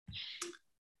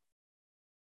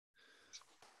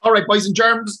All right, boys and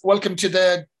germs, welcome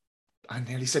to I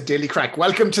nearly said Daily Crack.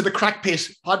 Welcome to the Crack Pit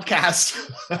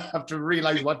podcast. I have to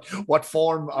realize what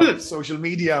form of social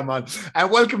media I'm on. And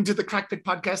welcome to the Crack Pit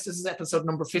podcast. This is episode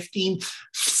number 16,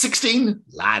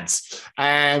 lads.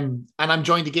 And I'm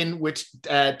joined again with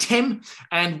Tim,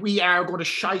 and we are going to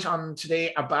shite on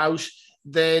today about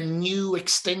the new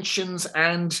extensions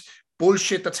and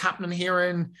bullshit that's happening here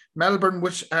in Melbourne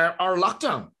with our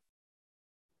lockdown.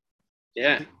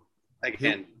 Yeah,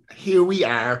 again. Here we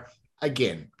are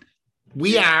again.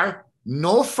 We are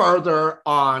no further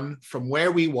on from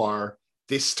where we were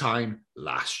this time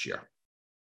last year.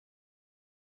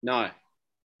 No,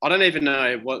 I don't even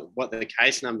know what the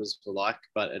case numbers were like,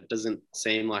 but it doesn't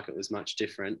seem like it was much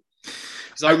different.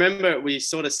 Because I remember we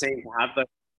sort of seemed to have a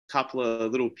couple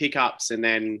of little pickups and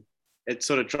then it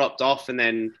sort of dropped off. And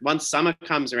then once summer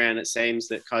comes around, it seems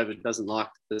that COVID doesn't like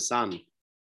the sun.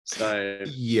 So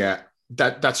yeah.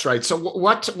 That's right. So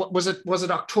what was it? Was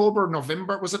it October,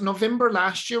 November? Was it November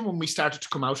last year when we started to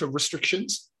come out of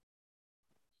restrictions?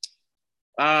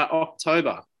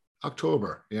 October.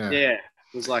 October, yeah. Yeah, it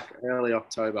was like early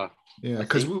October. Yeah,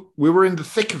 because we were in the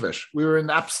thick of it. We were in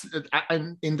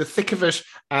the thick of it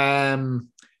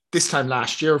this time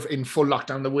last year in full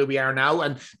lockdown the way we are now.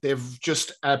 And they've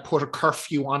just put a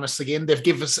curfew on us again. They've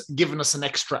given us an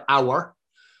extra hour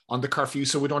on the curfew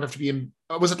so we don't have to be in...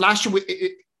 Was it last year?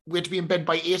 We had to be in bed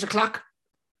by 8 o'clock.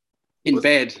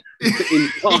 Bed.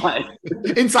 Inside.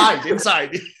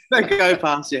 inside. Don't go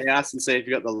past your house and see if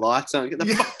you got the lights on. Get the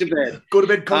fuck to bed. Go to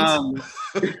bed, cunts.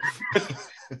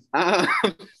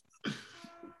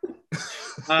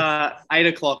 8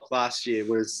 o'clock last year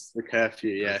was the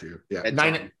curfew. Yeah. Yeah.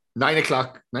 9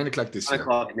 o'clock this year. 9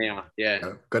 o'clock now.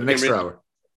 Yeah. Got an extra hour.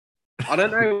 I don't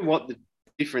know what the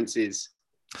difference is.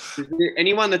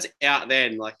 Anyone that's out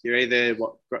then, like you're either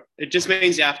it just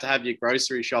means you have to have your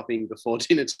grocery shopping before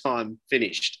dinner time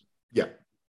finished. Yeah.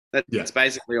 That's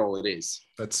basically all it is.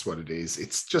 That's what it is.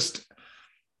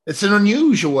 It's an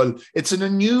unusual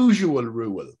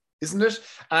rule, isn't it?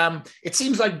 It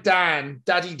seems like Dan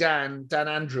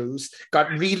Andrews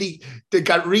got really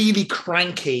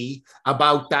cranky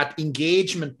about that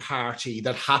engagement party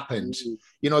that happened. Mm-hmm.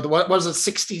 You know, what was it,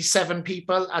 67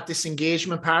 people at this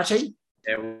engagement party?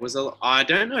 There was I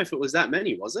don't know if it was that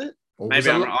many, was it? Maybe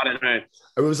I don't know.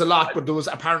 It was a lot, but there was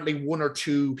apparently one or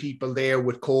two people there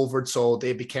with COVID, so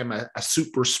they became a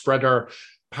super spreader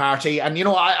party. And, you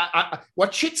know, I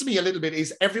what shits me a little bit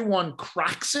is everyone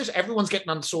cracks it. Everyone's getting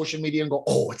on social media and go,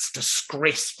 oh, it's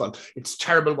disgraceful. It's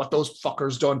terrible what those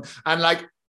fuckers done. And, like,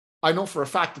 I know for a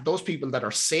fact that those people that are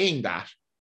saying that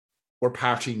were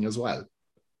partying as well.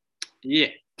 Yeah.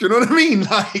 Do you know what I mean?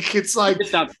 Like, it's like...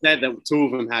 Just upset that two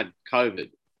of them had COVID.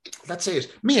 That's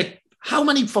it. Mate, how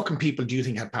many fucking people do you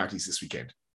think had parties this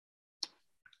weekend?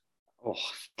 Oh,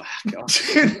 fuck.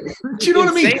 Do you know what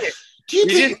I mean? Do you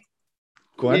think...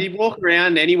 You walk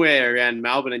around anywhere around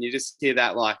Melbourne and you just hear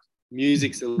that, like,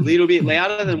 music's a little bit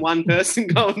louder than one person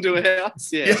going to a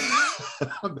house. Yeah.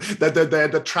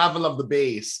 the travel of the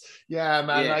bass. Yeah,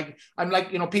 man. Yeah. I'm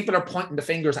like, you know, people are pointing the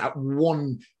fingers at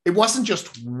one. It wasn't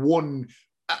just one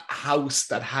house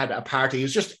that had a party. It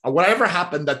was just whatever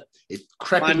happened that it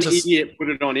crept into... One idiot put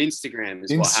it on Instagram.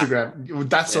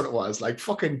 That's what it was. Like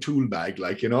fucking tool bag,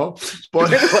 like, you know. But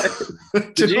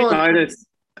did you notice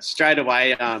straight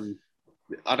away? I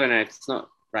don't know if it's not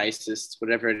racist,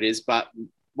 whatever it is, but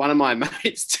one of my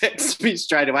mates texted me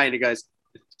straight away and he goes,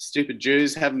 "Stupid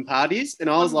Jews having parties," and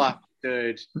I was like,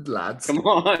 "Dude, lads, come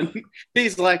on."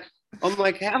 He's like, I'm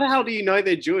like, how the hell do you know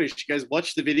they're Jewish? She goes,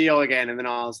 "Watch the video again." And then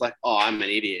I was like, oh, I'm an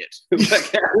idiot.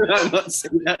 Like, how did I not see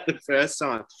that the first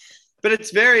time? But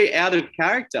it's very out of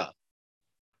character.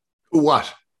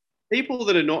 What? People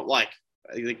that are not like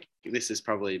this is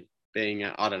probably being,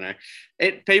 I don't know.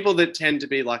 People that tend to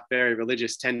be like very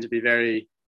religious tend to be very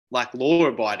like law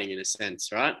abiding in a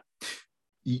sense, right?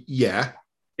 Yeah.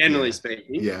 Generally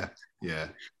speaking. Yeah.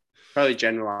 Probably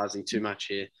generalizing too much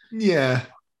here. Yeah.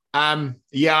 I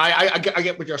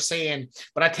get what you're saying,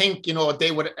 but I think, you know,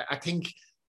 I think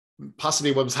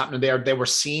possibly what was happening there, they were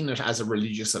seeing it as a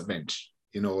religious event.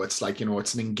 You know, it's like, you know,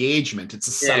 it's an engagement. It's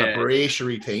a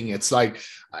celebratory thing. It's like,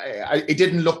 it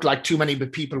didn't look like too many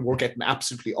people were getting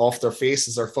absolutely off their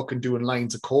faces or fucking doing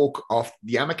lines of coke off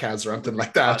the Amicas or anything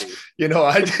like that. You know,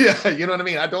 you know what I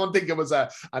mean? I don't think it was an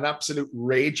absolute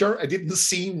rager. It didn't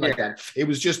seem like that. It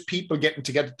was just people getting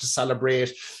together to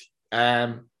celebrate.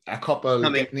 A couple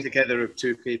coming together of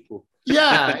two people.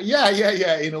 Yeah,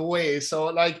 in a way. So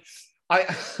like, I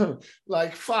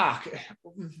like, fuck,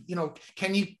 you know,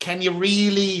 can you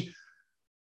really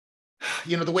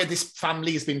you know, the way this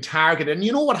family has been targeted. And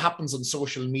you know what happens on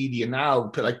social media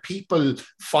now? Like, people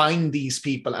find these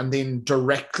people and then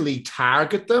directly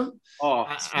target them. Oh,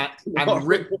 And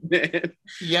rip,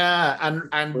 yeah,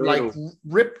 and like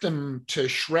rip them to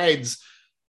shreds.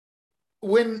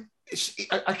 When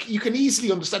you can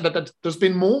easily understand that there's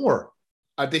been more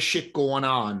of this shit going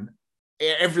on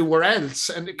everywhere else,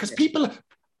 and because people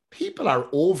are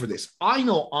over this. I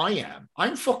know I am.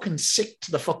 I'm fucking sick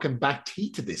to the fucking back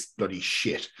teeth of this bloody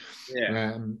shit.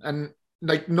 Yeah. And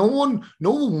like, no one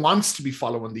wants to be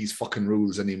following these fucking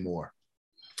rules anymore.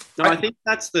 No, I think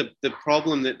that's the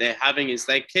problem that they're having is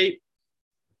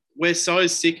we're so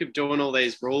sick of doing all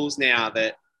these rules now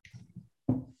that,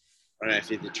 I don't know if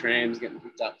the tram's getting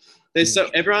picked up.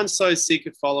 Everyone's so sick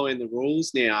of following the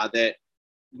rules now that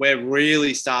we're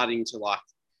really starting to like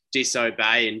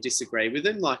disobey and disagree with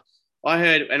them. Like, I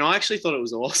heard, and I actually thought it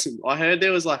was awesome. I heard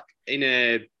there was like in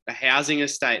a housing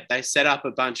estate, they set up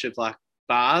a bunch of like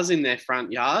bars in their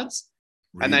front yards,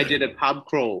 and they did a pub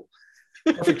crawl.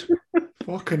 Perfect.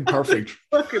 Fucking perfect.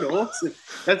 Fucking awesome.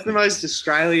 That's the most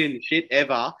Australian shit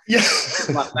ever. Yeah.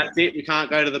 Like, that's it. We can't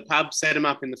go to the pub, set them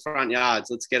up in the front yards.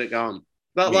 Let's get it going.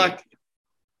 But like,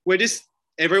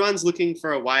 everyone's looking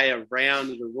for a way around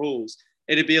the rules.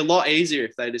 It'd be a lot easier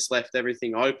if they just left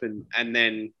everything open and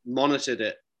then monitored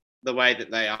it the way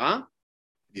that they are.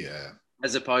 Yeah.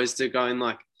 As opposed to going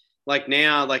like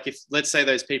now, like if, let's say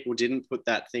those people didn't put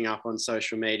that thing up on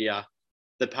social media,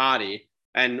 the party,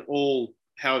 and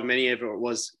however many ever it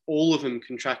was, all of them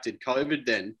contracted COVID,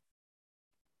 then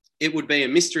it would be a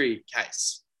mystery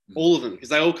case, all of them, because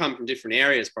they all come from different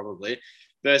areas probably,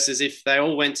 versus if they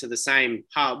all went to the same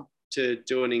pub to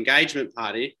do an engagement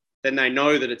party, then they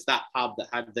know that it's that pub that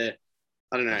had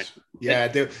I don't know. Yeah,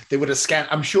 they would have scanned.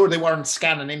 I'm sure they weren't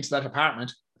scanning into that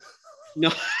apartment.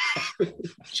 No.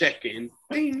 Check in.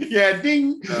 Ding. Yeah,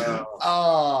 ding.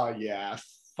 Oh, yeah.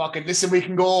 Fucking listen, we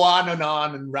can go on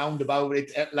and round about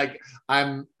it. Like,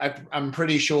 I'm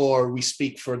pretty sure we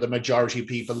speak for the majority of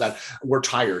people that we're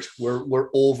tired. We're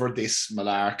over this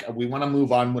malark. We want to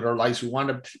move on with our lives.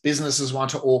 Businesses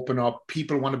want to open up.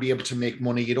 People want to be able to make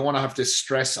money. You don't want to have this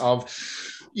stress of,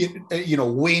 you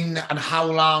know, when and how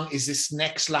long is this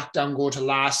next lockdown going to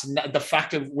last? And the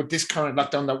fact of with this current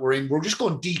lockdown that we're in, we're just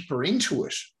going deeper into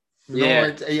it. We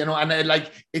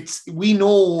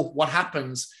know what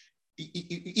happens.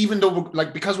 Even though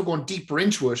because we're going deeper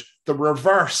into it, the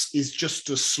reverse is just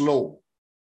as slow.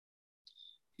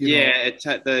 It's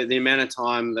the amount of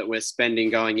time that we're spending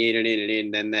going in and in and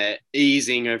in, then the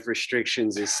easing of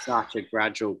restrictions is such a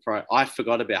gradual I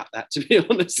forgot about that, to be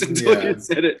honest, until you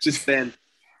said it just then.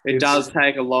 It does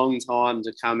take a long time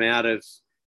to come out of.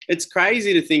 It's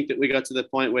crazy to think that we got to the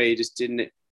point where you just didn't.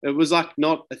 It was like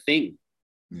not a thing.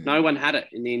 Yeah. No one had it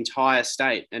in the entire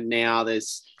state, and now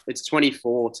it's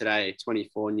 24 today,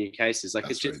 24 new cases. Like,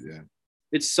 that's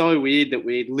it's so weird that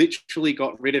we literally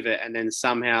got rid of it and then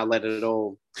somehow let it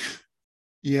all.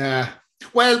 Yeah.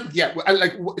 Well, yeah,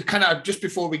 like kind of just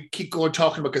before we keep going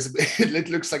talking about, because it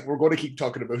looks like we're going to keep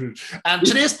talking about it.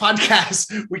 Today's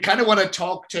podcast, we kind of want to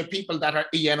talk to people that are,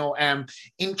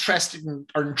 interested in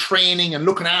training and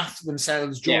looking after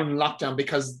themselves during lockdown,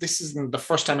 because this isn't the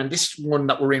first time, and this one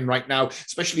that we're in right now,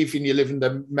 especially if you live in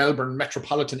the Melbourne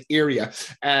metropolitan area,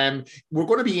 we're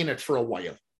going to be in it for a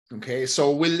while. Okay,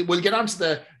 so we'll get onto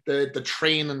the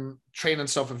training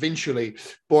stuff eventually,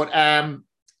 but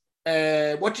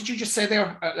what did you just say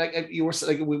there? You were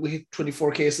like, we hit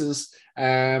 24 cases.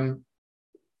 What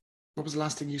was the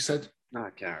last thing you said?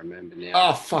 I can't remember now.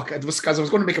 Oh fuck! It was because I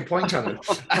was going to make a point on it.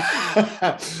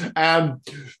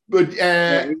 But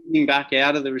getting back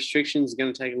out of the restrictions is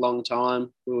going to take a long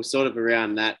time. We were sort of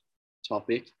around that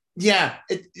topic. Yeah,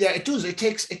 it does. It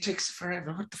takes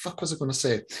forever. What the fuck was I going to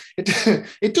say?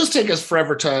 It does take us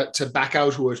forever to back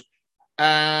out to it.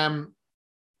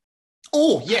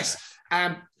 Oh yes.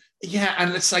 Yeah,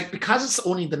 and it's like, because it's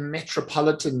only the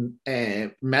metropolitan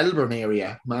Melbourne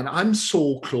area, man, I'm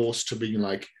so close to being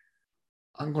like,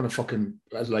 I'm going to fucking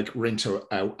rent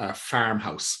a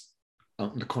farmhouse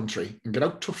out in the country and get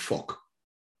out to fuck,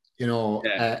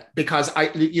 because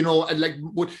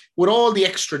with all the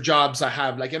extra jobs I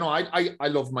have, I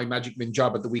love my Magic Min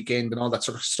job at the weekend and all that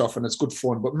sort of stuff, and it's good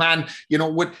fun. But man, in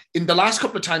the last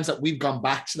couple of times that we've gone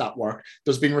back to that work,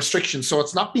 there's been restrictions, so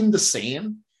it's not been the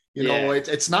same.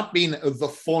 It's not been the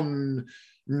fun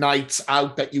nights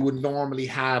out that you would normally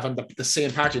have and the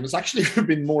same party. And it's actually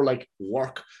been more like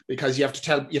work, because you have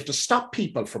to stop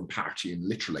people from partying,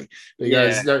 literally,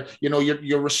 because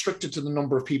you're restricted to the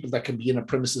number of people that can be in a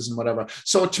premises and whatever.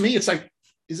 So to me, it's like,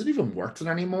 is it even worth it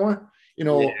anymore?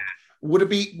 Would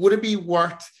it be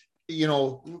worth,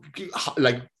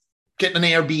 getting an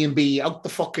Airbnb out the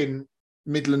fucking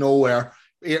middle of nowhere,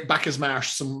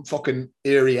 Bacchusmarsh, some fucking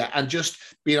area, and just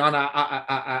being on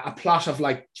a plot of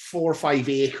like 4 or 5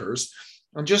 acres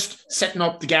and just setting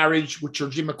up the garage with your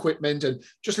gym equipment and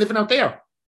just living out there.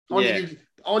 All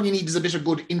you need is a bit of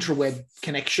good interweb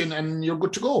connection and you're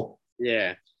good to go.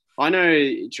 Yeah. I know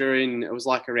it was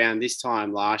like around this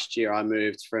time last year, I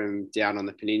moved from down on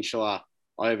the peninsula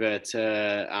over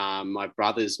to my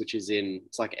brother's, which is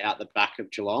it's like out the back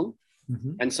of Geelong.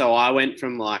 Mm-hmm. And so I went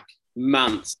from like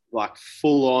months, like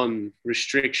full on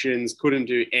restrictions, couldn't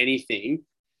do anything.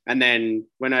 And then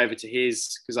went over to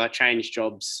his, because I changed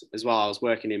jobs as well. I was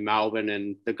working in Melbourne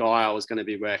and the guy I was going to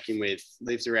be working with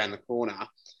lives around the corner.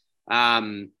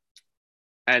 And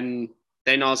then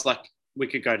I was like, we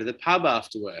could go to the pub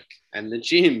after work and the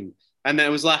gym. And then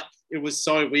it was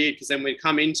so weird because then we'd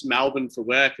come into Melbourne for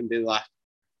work and be like,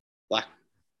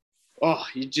 oh,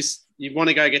 you want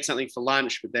to go get something for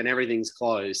lunch, but then everything's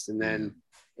closed. And then,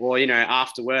 or,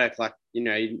 after work, like,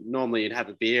 normally you'd have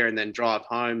a beer and then drive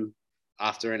home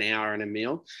after an hour and a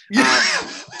meal.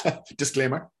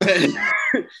 Disclaimer. But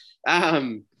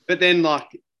then like,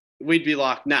 we'd be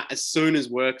like, nah, as soon as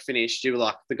work finished, you were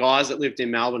like, the guys that lived in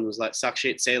Melbourne was like, suck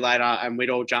shit, see you later. And we'd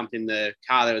all jump in the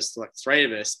car. There was like 3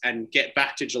 of us and get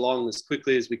back to Geelong as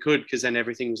quickly as we could because then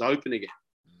everything was open again.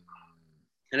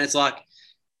 And it's like,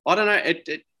 I don't know,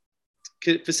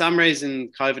 for some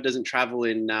reason, COVID doesn't travel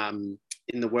in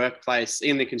the workplace,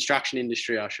 in the construction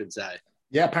industry, I should say.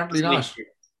 Yeah, apparently not.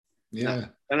 Yeah. No,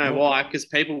 I don't know why, because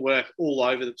people work all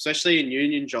over, especially in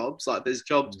union jobs. Like there's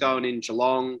jobs going in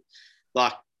Geelong,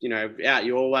 like, out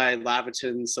your way,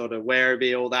 Laverton, sort of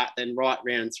Werribee, all that, then right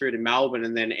round through to Melbourne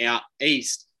and then out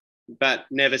east, but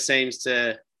never seems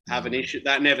to have an issue.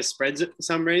 That never spreads it for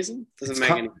some reason. Doesn't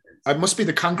make any sense. It must be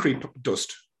the concrete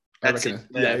dust. That's it.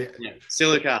 Yeah.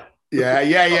 Silica.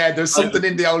 Yeah. There's something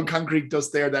in the old concrete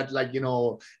dust there that, like,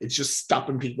 it's just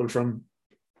stopping people from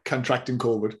contracting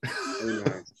COVID.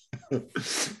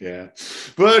 Yeah,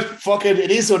 but fuck it,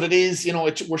 it is what it is.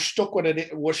 We're stuck with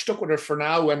it. We're stuck with it for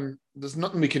now, and there's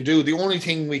nothing we can do. The only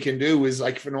thing we can do is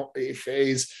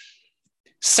is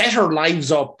set our lives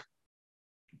up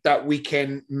that we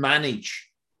can manage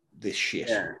this shit.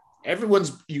 Yeah.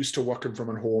 Everyone's used to working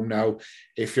from home now.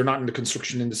 If you're not in the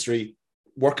construction industry,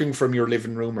 working from your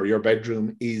living room or your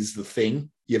bedroom is the thing.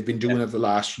 You've been doing it the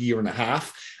last year and a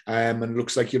half, and it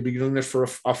looks like you'll be doing it for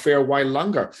a fair while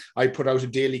longer. I put out a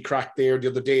daily crack there the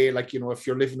other day, like, if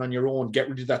you're living on your own, get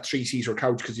rid of that 3-seater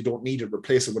couch because you don't need it,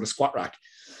 replace it with a squat rack.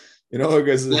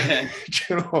 Because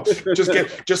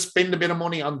just spend a bit of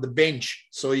money on the bench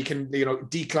so you can,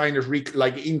 decline it,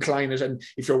 incline it, and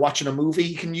if you're watching a movie,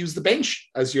 you can use the bench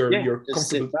as your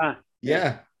comfortable.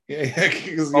 Yeah.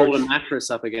 Hold a mattress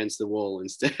up against the wall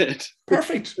instead.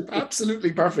 Perfect.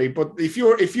 Absolutely perfect. But if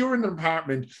you're in an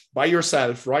apartment by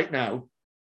yourself right now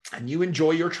and you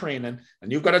enjoy your training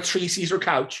and you've got a 3-seater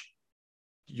couch,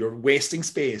 you're wasting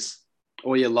space.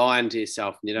 Or you're lying to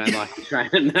yourself and you don't like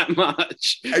training that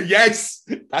much. Yes,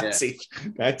 that's it.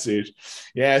 That's it.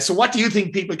 Yeah. So what do you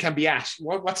think people can be at?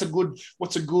 What's a good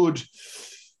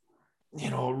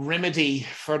remedy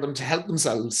for them to help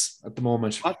themselves at the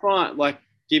moment? I find like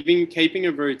keeping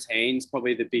a routine is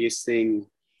probably the biggest thing.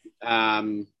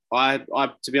 I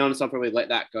to be honest, I'll probably let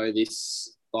that go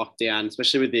this lockdown,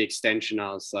 especially with the extension.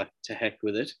 I was like, to heck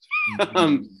with it.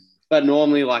 Mm-hmm. But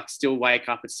normally, like, still wake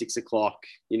up at 6 o'clock,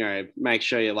 make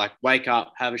sure you like wake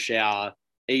up, have a shower,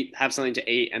 have something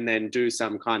to eat, and then do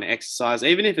some kind of exercise.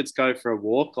 Even if it's go for a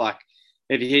walk, like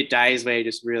if you hit days where you're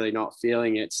just really not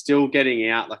feeling it, still getting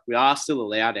out. Like we are still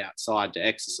allowed outside to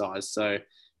exercise. So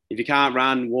if you can't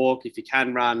run, walk. If you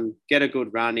can run, get a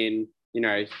good run in.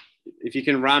 If you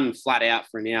can run flat out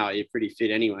for an hour, you're pretty fit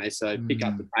anyway. So pick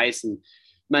up the pace and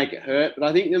make it hurt. But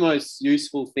I think the most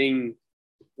useful thing,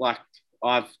 like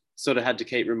I've sort of had to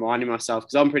keep reminding myself,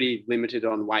 because I'm pretty limited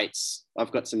on weights.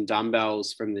 I've got some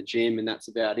dumbbells from the gym and that's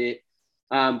about it.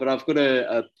 But I've got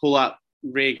a pull-up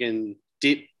rig and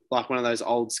dip, like one of those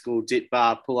old school dip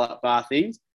bar, pull-up bar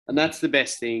things. And that's the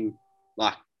best thing.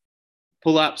 Like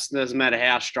pull-ups, doesn't matter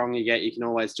how strong you get, you can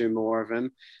always do more of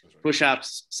them.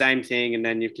 Push-ups, same thing. And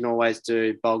then you can always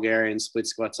do Bulgarian split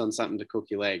squats on something to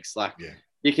cook your legs. Like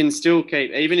you can still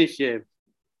keep, even if the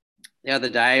other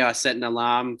day I set an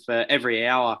alarm for every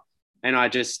hour and I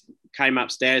just came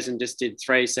upstairs and just did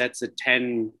 3 sets of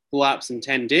 10 pull-ups and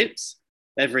 10 dips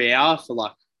every hour for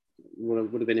like,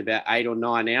 would have been about 8 or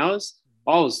 9 hours.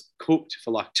 I was cooked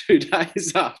for like 2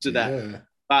 days after that. Yeah.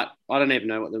 But I don't even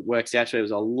know what that works out to. It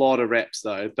was a lot of reps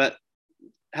though. But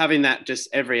having that just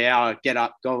every hour, get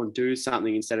up, go and do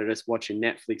something instead of just watching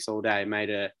Netflix all day made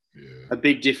a a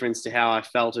big difference to how I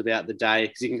felt about the day,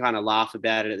 because you can kind of laugh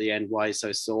about it at the end why you're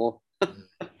so sore.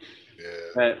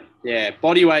 But yeah,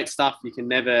 body weight stuff you can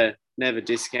never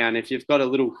discount. If you've got a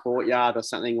little courtyard or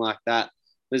something like that,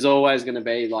 there's always going to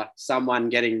be like someone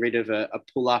getting rid of a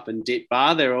pull-up and dip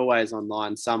bar. They're always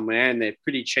online somewhere, and they're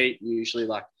pretty cheap usually.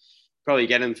 Like probably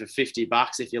get them for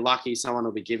 $50 if you're lucky. Someone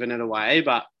will be giving it away.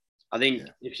 But I think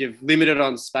if you've limited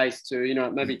on space too, you know,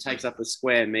 it maybe takes up a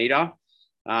square meter.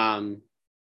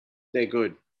 They're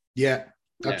good. Yeah,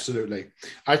 absolutely.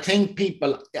 I think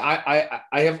people.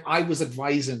 I was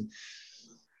advising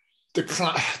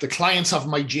the clients of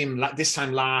my gym this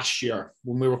time last year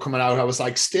when we were coming out. I was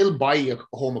like, still buy your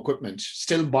home equipment.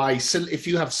 Still if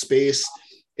you have space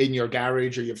in your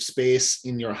garage or you have space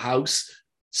in your house,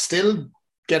 still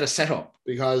get a setup,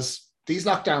 because these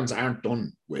lockdowns aren't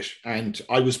done with. And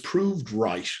I was proved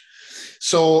right.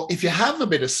 So if you have a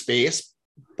bit of space,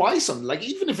 buy something, like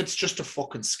even if it's just a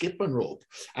fucking skipping rope.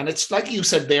 And it's like you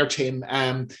said there, Tim,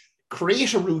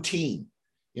 create a routine.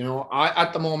 You know,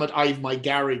 at the moment, I've my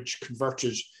garage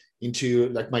converted into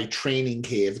like my training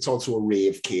cave. It's also a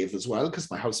rave cave as well,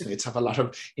 because my housemates have a lot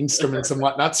of instruments and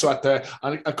whatnot. So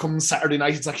come Saturday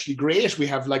night, it's actually great. We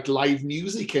have like live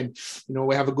music, and you know,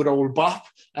 we have a good old bop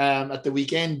at the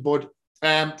weekend. But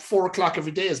 4:00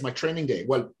 every day is my training day.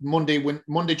 Well,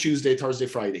 Monday, Tuesday, Thursday,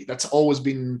 Friday. That's always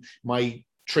been my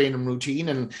training routine.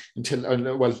 And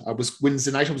I was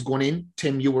Wednesday night, I was going in.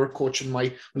 Tim, you were coaching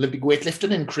my Olympic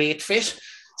weightlifting and Create Fit.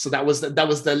 So that was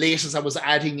the latest I was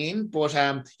adding in. But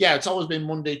it's always been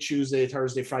Monday, Tuesday,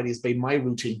 Thursday, Friday has been my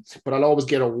routine. But I'll always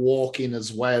get a walk in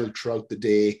as well throughout the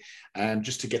day,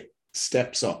 just to get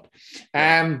steps up.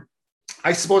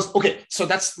 I suppose, okay, so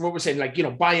that's what we're saying, like, you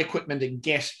know, buy equipment and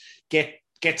get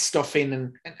stuff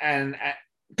in, and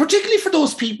particularly for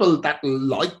those people that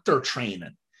like their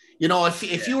training. You know,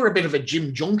 if you're a bit of a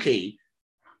gym junkie,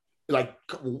 like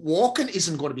walking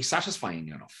isn't going to be satisfying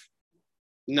enough.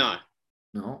 No.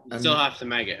 No, you still have to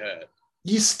make it hurt.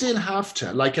 You still have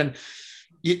to, like, and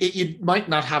you might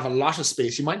not have a lot of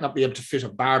space. You might not be able to fit a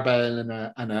barbell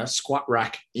and a squat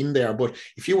rack in there. But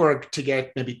if you were to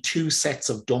get maybe 2 sets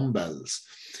of dumbbells,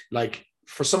 like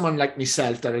for someone like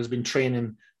myself that has been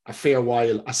training a fair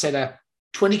while, a set of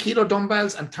 20 kilo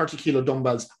dumbbells and 30 kilo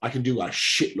dumbbells, I can do a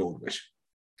shitload with.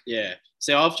 Yeah.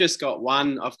 So I've got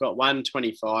one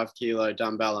 25 kilo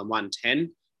dumbbell and one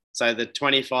 10. So the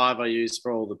 25 I use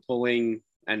for all the pulling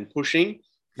and pushing,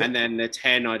 and then the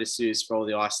 10 I just use for all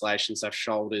the isolation stuff,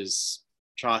 shoulders,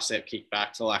 tricep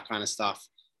kickbacks, all that kind of stuff.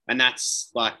 And that's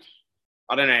like,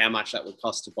 I don't know how much that would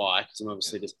cost to buy, because I'm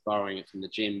obviously just borrowing it from the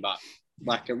gym, but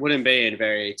like it wouldn't be a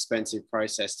very expensive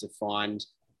process to find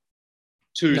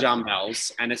 2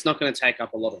 dumbbells, and it's not going to take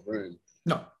up a lot of room.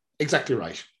 No, exactly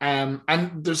right. And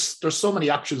there's so many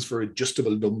options for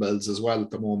adjustable dumbbells as well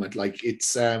at the moment. Like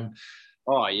it's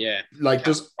oh yeah, like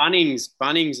there's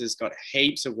Bunnings has got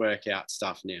heaps of workout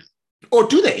stuff now. Oh,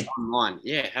 do they? Online,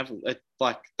 yeah.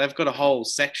 They've got a whole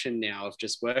section now of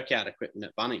just workout equipment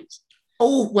at Bunnings.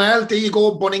 Oh, well, there you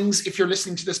go, Bunnings. If you're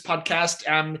listening to this podcast,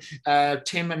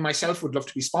 Tim and myself would love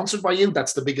to be sponsored by you.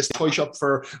 That's the biggest toy shop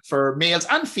for males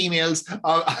and females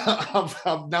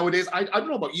of nowadays. I don't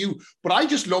know about you, but I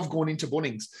just love going into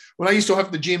Bunnings. When I used to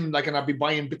have the gym, like, and I'd be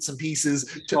buying bits and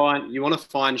pieces. You want to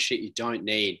find shit you don't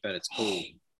need, but it's cool.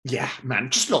 Yeah,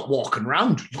 man, just not walking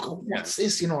around. Look, what's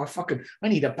this? You know, I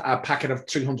need a packet of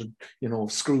 300,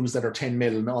 screws that are 10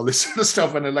 mil and all this sort of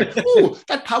stuff. And I'm like, oh,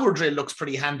 that power drill looks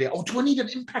pretty handy. Oh, do I need an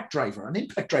impact driver? An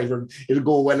impact driver, it'll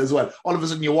go well as well. All of a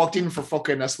sudden, you walked in for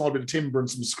fucking a small bit of timber and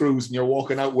some screws, and you're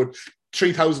walking out with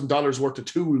 $3,000 worth of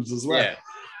tools as well. Yeah,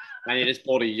 and you just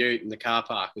bought a ute in the car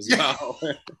park as well.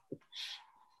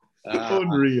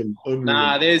 Unreal.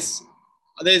 Nah, there's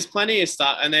plenty of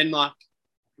stuff, and then like.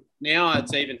 Now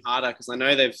it's even harder because I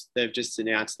know they've just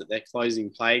announced that they're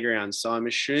closing playgrounds. So I'm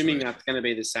assuming that's going to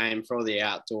be the same for all the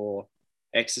outdoor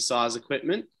exercise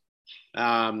equipment.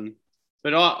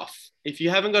 But if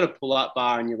you haven't got a pull-up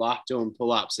bar and you like doing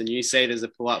pull-ups and you see there's a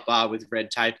pull-up bar with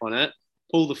red tape on it,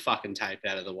 pull the fucking tape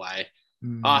out of the way.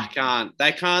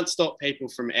 They can't stop people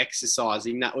from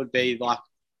exercising. That would be like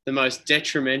the most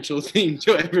detrimental thing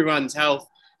to everyone's health,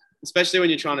 especially when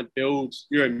you're trying to build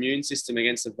your immune system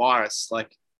against a virus.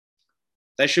 Like,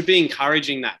 they should be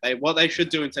encouraging that. What they should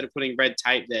do instead of putting red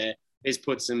tape there is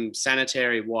put some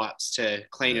sanitary wipes to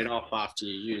clean it off after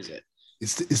you use it.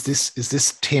 Is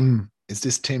this Tim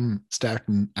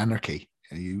starting anarchy?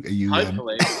 Are you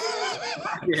hopefully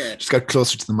Yeah. Just got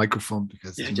closer to the microphone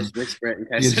because Just whisper it in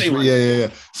case anyone. yeah.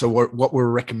 So what we're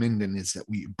recommending is that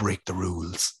we break the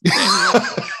rules.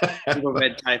 Keep a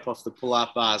red tape off the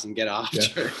pull-up bars and get after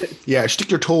it. Yeah, stick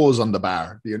your toes on the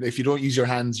bar. If you don't use your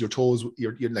hands, your toes,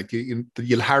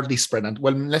 you'll hardly spread on.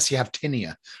 Well, unless you have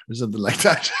tinea or something like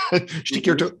that. Stick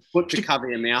your toe. Put to cover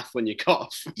your mouth when you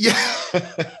cough. Yeah.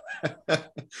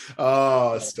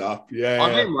 Oh, stop. Yeah.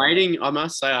 I've been waiting. I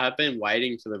must say, I've been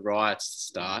waiting for the riots to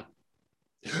start.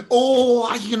 Oh,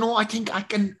 I think I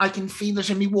can feel it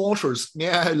in me waters.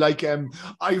 Yeah, like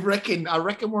I reckon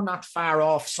we're not far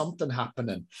off something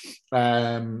happening.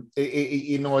 We're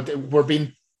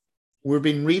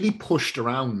being really pushed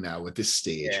around now at this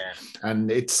stage,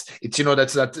 and it's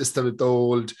that's the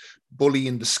old bully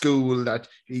in the school that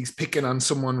he's picking on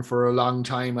someone for a long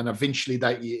time, and eventually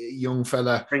that young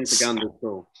fella brings the gun to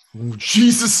school. Oh,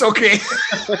 Jesus, okay.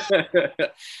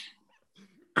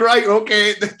 Great,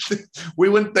 okay, we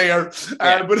went there,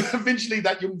 but eventually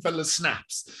that young fella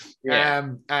snaps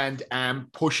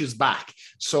and pushes back.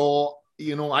 So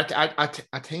I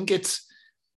think it's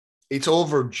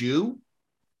overdue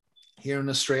here in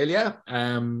Australia.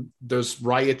 There's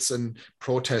riots and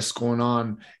protests going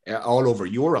on all over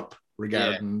Europe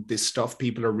regarding this stuff.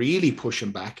 People are really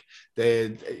pushing back.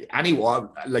 Anyone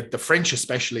like the French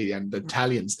especially and the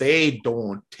Italians, they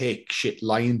don't take shit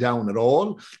lying down at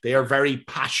all. They are very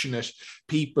passionate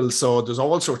people. So there's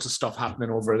all sorts of stuff happening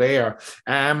over there.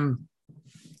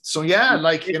 So yeah,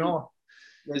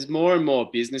 there's more and more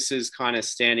businesses kind of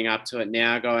standing up to it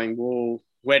now, going, well,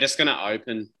 we're just going to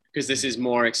open because this is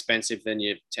more expensive than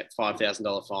your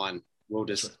 $5,000 fine. We'll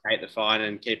just take the fine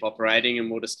and keep operating,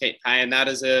 and we'll just keep paying that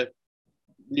as a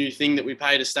new thing that we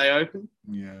pay to stay open.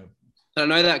 Yeah. I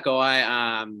know that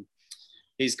guy,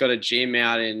 he's got a gym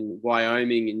out in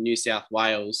Wyoming in New South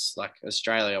Wales, like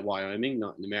Australia, Wyoming,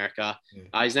 not in America.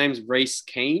 Yeah. His name's Reese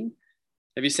Keane.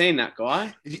 Have you seen that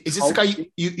guy? Is this the guy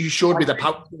you showed me?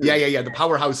 The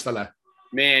powerhouse fella.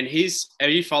 Man, are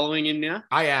you following him now?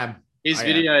 I am. His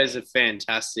videos are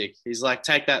fantastic. He's like,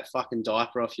 take that fucking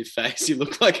diaper off your face. You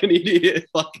look like an idiot.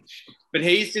 But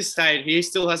he's just stayed. He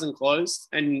still hasn't closed,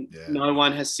 and no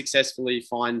one has successfully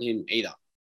fined him either.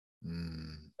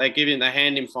 Mm. They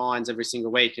hand him fines every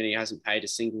single week, and he hasn't paid a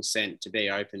single cent to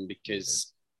be open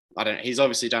because he's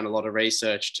obviously done a lot of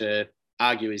research to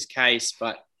argue his case,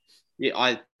 but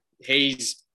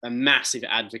he's a massive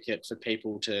advocate for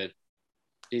people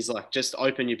he's like, just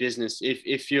open your business.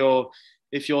 If your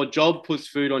job puts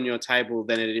food on your table,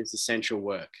 then it is essential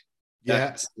work.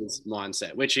 That's his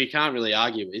mindset, which you can't really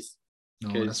argue with.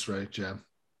 No, that's right. Yeah,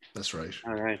 that's right.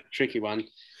 All right, tricky one.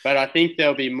 But I think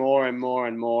there'll be more and more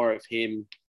and more of him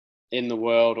in the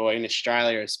world, or in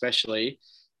Australia especially.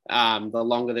 The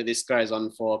longer that this goes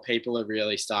on for, people are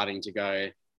really starting to go,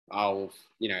 oh,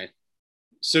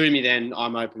 sue me then.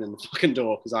 I'm opening the fucking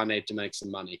door because I need to make some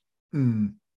money.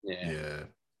 Mm.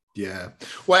 Yeah.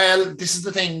 Well, this is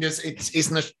the thing.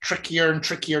 Isn't it trickier and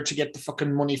trickier to get the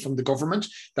fucking money from the government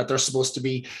that they're supposed to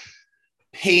be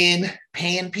paying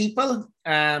people?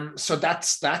 So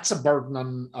that's a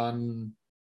burden on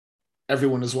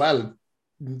everyone as well.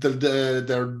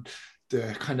 The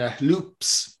kind of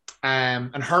loops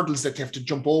and hurdles that they have to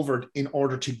jump over in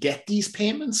order to get these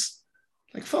payments.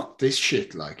 Like, fuck this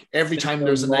shit. Like, every time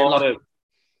there's a lot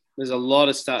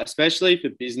of stuff, especially for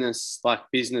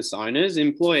business owners.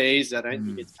 Employees, I don't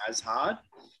think it's as hard.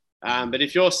 But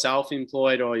if you're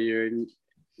self-employed or you're,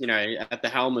 at the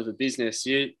helm of a business,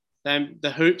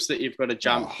 the hoops that you've got to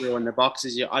jump through and the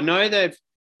boxes. I know they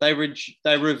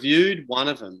reviewed one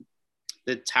of them.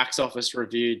 The tax office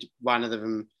reviewed one of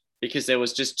them because there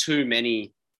was just too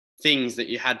many things that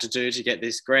you had to do to get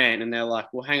this grant. And they're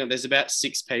like, well, hang on, there's about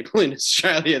 6 people in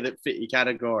Australia that fit your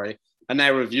category. And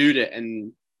they reviewed it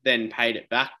and then paid it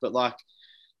back. But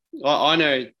I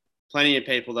know plenty of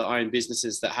people that own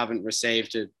businesses that haven't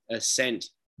received a cent.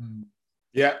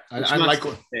 Yeah. And like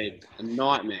a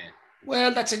nightmare.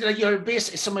 Well, that's it. Like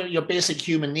some of your basic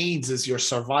human needs is your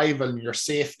survival and your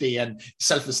safety and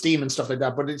self-esteem and stuff like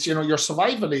that. But it's, your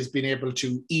survival is being able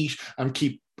to eat and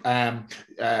keep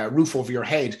roof over your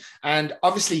head. And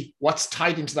obviously what's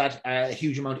tied into that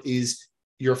huge amount is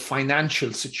your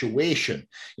financial situation.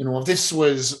 If this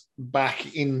was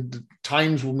back in the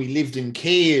times when we lived in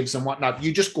caves and whatnot,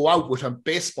 you just go out with a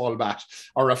baseball bat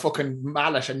or a fucking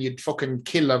mallet and you'd fucking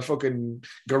kill a fucking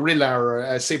gorilla or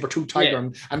a saber-tooth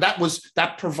tiger. And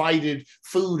that provided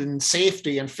food and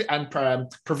safety and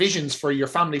provisions for your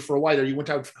family for a while, or you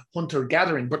went out hunter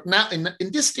gathering. But now in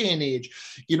this day and age,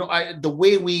 the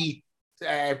way we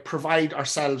provide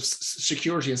ourselves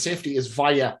security and safety is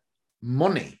via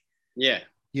money. Yeah.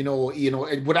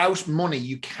 Without money,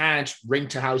 you can't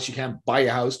rent a house, you can't buy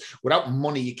a house. Without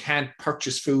money, you can't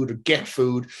purchase food or get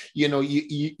food.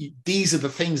 These are the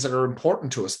things that are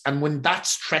important to us. And when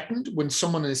that's threatened, when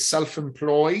someone is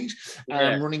self-employed,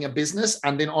 running a business,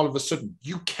 and then all of a sudden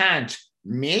you can't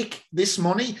make this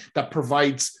money that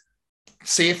provides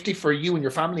safety for you and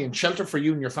your family and shelter for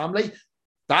you and your family,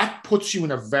 that puts you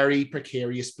in a very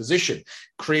precarious position,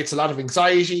 creates a lot of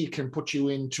anxiety. It can put you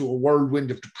into a whirlwind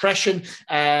of depression,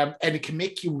 and it can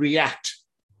make you react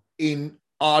in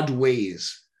odd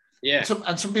ways. Yeah.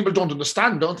 And some people don't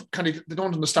understand, they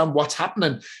don't understand what's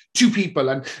happening to people.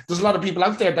 And there's a lot of people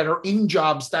out there that are in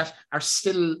jobs that are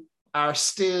still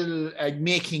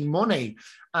making money.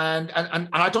 And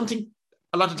I don't think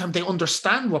a lot of the time they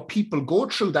understand what people go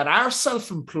through that are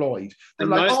self-employed. They're and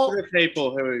like, most of the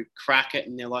people who crack it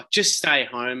and they're like, just stay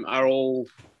home, are all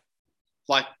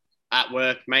like at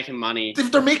work making money.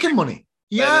 They're making money.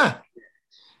 Yeah.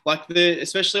 Like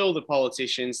especially all the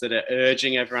politicians that are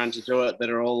urging everyone to do it, that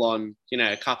are all on,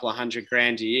 a couple of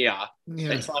 $100,000 a year. Yeah.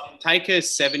 It's like, take a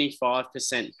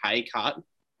 75% pay cut,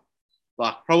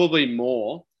 like probably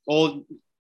more, or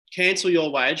cancel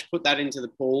your wage, put that into the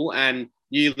pool, and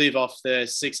you live off the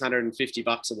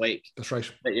 $650 a week. That's right.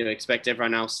 That you expect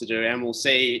everyone else to do, and we'll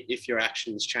see if your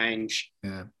actions change.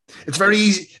 Yeah, it's very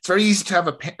easy. It's very easy to have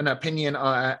an opinion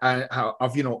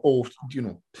of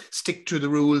stick to the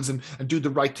rules and do the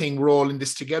right thing. We're all in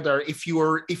this together. If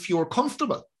you're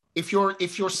comfortable, if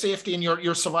your safety and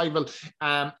your survival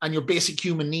and your basic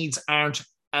human needs aren't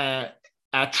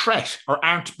a threat or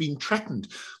aren't being threatened.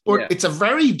 But it's a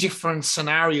very different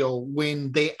scenario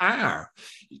when they are.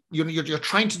 You're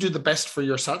trying to do the best for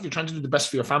yourself. You're trying to do the best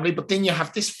for your family. But then you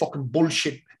have this fucking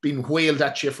bullshit being whaled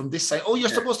at you from this side. Oh, you're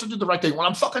supposed to do the right thing. Well,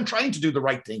 I'm fucking trying to do the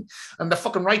right thing. And the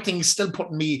fucking right thing is still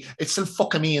it's still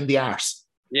fucking me in the arse.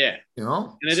 Yeah. And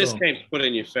it just keeps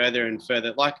putting you further and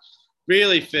further. Like,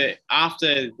 really,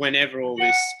 whenever all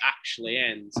this actually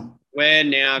ends, we're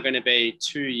now going to be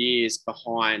 2 years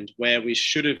behind where we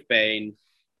should have been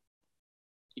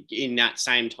in that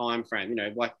same time frame.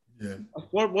 What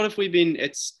if we've been?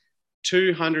 It's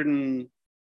 200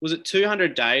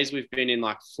 days we've been in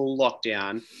like full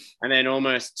lockdown, and then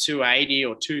almost 280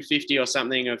 or 250 or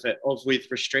something of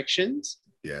with restrictions.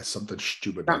 Yeah, something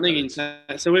stupid. Something insane.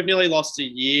 So we've nearly lost a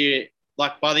year.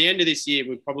 Like, by the end of this year,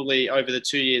 we probably, over the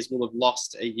 2 years, will have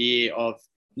lost a year of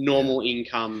normal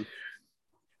income.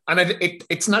 And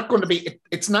it's not going to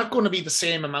be the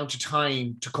same amount of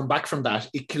time to come back from that.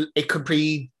 It could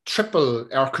be triple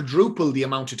or quadruple the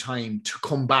amount of time to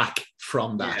come back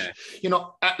from that.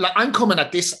 Like, I'm coming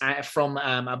at this from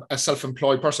a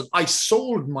self-employed person. I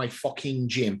sold my fucking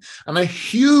gym, and a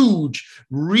huge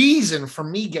reason for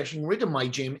me getting rid of my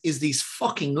gym is these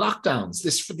fucking lockdowns,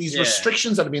 these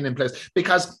restrictions that have been in place,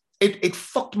 because it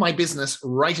fucked my business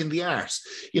right in the arse.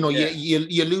 You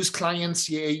lose clients.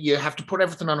 You have to put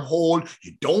everything on hold.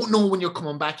 You don't know when you're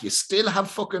coming back. You still have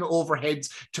fucking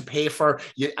overheads to pay for.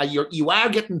 You are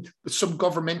getting some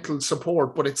governmental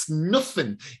support, but it's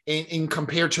nothing in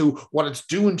compared to what it's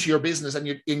doing to your business. And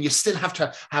you still have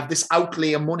to have this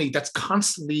outlay of money that's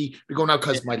constantly going out,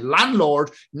 because my landlord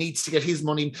needs to get his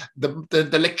money. The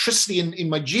electricity in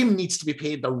my gym needs to be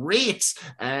paid. The rates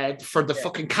for the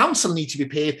fucking council need to be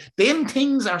paid. Them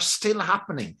things are still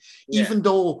happening, even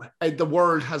though the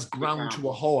world has ground to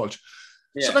a halt.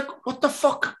 Yeah. So, like, what the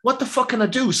fuck can I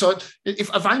do? So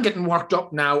if I'm getting worked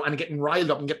up now and getting riled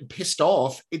up and getting pissed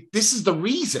off, this is the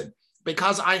reason,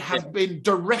 because I have been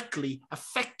directly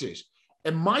affected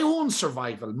in my own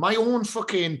survival, my own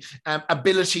fucking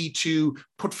ability to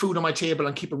put food on my table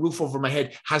and keep a roof over my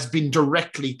head has been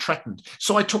directly threatened.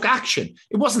 So I took action.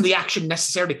 It wasn't the action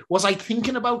necessarily. Was I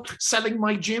thinking about selling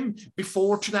my gym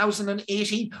before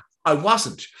 2018? I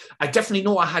wasn't. I definitely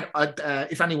know I had,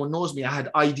 if anyone knows me, I had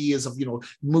ideas of,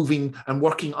 moving and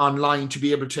working online to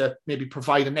be able to maybe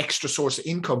provide an extra source of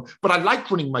income. But I like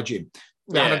running my gym.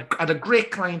 I had a great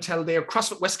clientele there.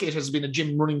 CrossFit Westgate has been a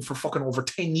gym running for fucking over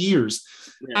 10 years.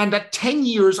 Yeah. And that 10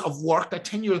 years of work,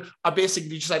 I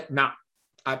basically just said, nah,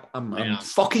 I'm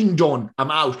fucking done.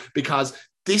 I'm out, because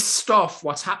this stuff,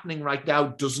 what's happening right now,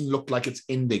 doesn't look like it's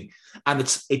ending. And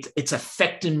it's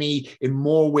affecting me in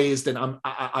more ways than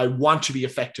I want to be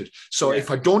affected. So if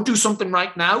I don't do something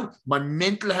right now, my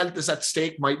mental health is at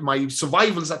stake. My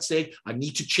survival is at stake. I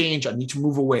need to change. I need to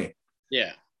move away.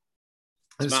 Yeah.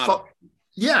 And it's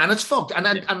fucked. And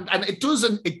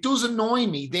it does annoy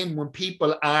me then when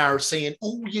people are saying,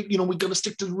 oh, we're gonna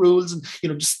stick to the rules and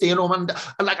just stay at home. And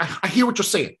like, I hear what you're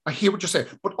saying.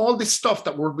 But all this stuff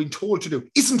that we're being told to do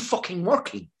isn't fucking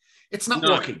working. It's not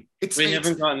working. We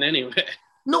haven't gotten anywhere.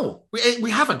 No,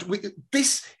 we haven't.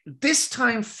 This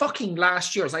time fucking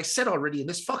last year, as I said already in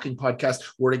this fucking podcast,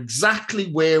 we're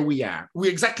exactly where we are.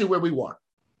 We're exactly where we were.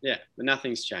 Yeah, but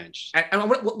nothing's changed. And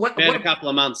we had a couple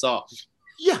of months off.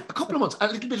 Yeah, a couple of months, a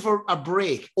little bit of a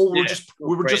break. Oh,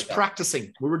 we were just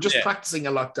practicing. We were just practicing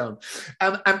a lockdown.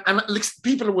 And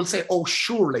people will say, oh,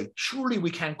 surely we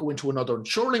can't go into another one.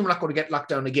 Surely we're not going to get locked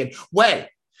down again. Well,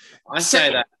 I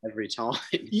say that every time.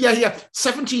 Yeah.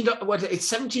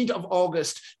 17th of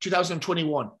August,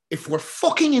 2021. If we're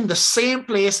fucking in the same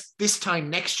place this time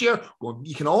next year, well,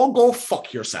 you can all go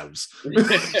fuck yourselves.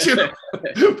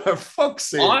 For fuck's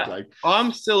sake.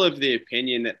 I'm still of the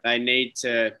opinion that they need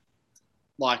to,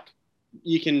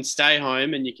 you can stay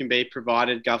home and you can be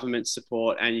provided government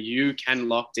support and you can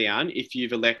lock down if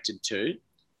you've elected to.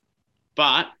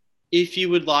 But if you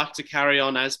would like to carry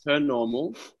on as per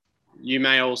normal, you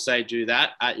may also do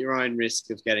that at your own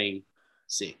risk of getting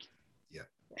sick. Yeah.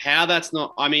 How that's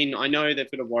not, I mean, I know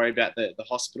they've got to worry about the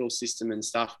hospital system and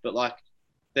stuff, but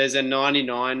there's a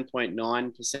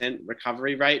 99.9%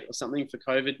 recovery rate or something for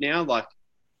COVID now.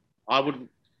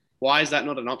 Why is that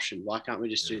not an option? Why can't we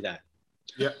just do that?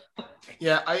 Yeah.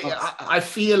 I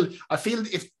feel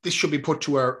if this should be put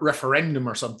to a referendum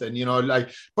or something,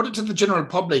 put it to the general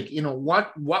public,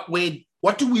 what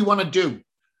do we want to do?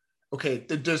 Okay,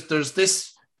 there's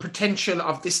this potential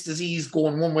of this disease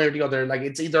going one way or the other.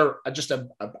 It's either just a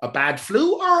bad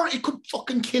flu or it could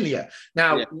fucking kill you.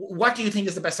 Now, What do you think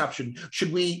is the best option?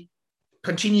 Should we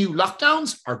continue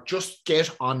lockdowns or just get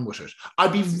on with it?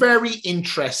 I'd be very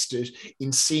interested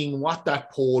in seeing what that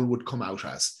poll would come out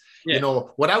as.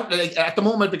 Without at the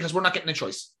moment, because we're not getting a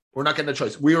choice.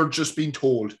 We are just being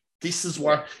told this is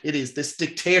what it is. This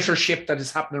dictatorship that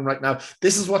is happening right now.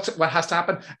 This is what has to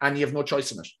happen, and you have no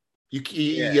choice in it.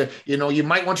 You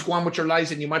might want to go on with your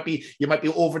lives, and you might be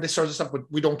over this sort of stuff, but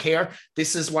we don't care.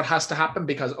 This is what has to happen,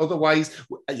 because otherwise,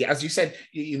 as you said,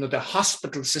 the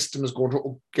hospital system is going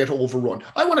to get overrun.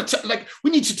 I want to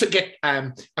we need to get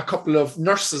a couple of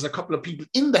nurses, a couple of people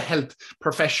in the health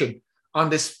profession on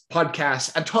this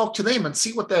podcast and talk to them and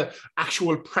see what the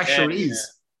actual pressure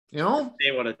is. See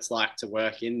what it's like to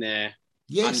work in there.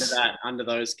 Yes. Under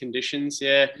those conditions.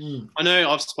 Yeah. I know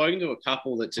I've spoken to a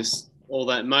couple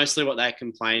that mostly what they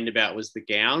complained about was the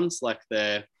gowns, like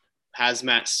the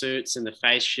hazmat suits and the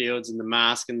face shields and the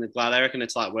mask and the glove. They reckon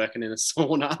it's like working in a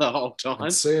sauna the whole time.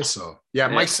 I'd say so. Yeah.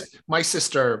 My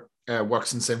sister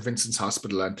works in St. Vincent's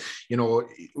Hospital, and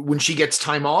when she gets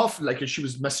time off, she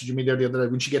was messaging me there the other day,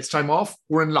 when she gets time off,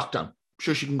 we're in lockdown.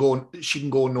 Sure, she can go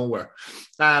nowhere.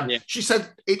 She said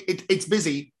it's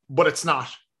busy, but it's not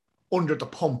under the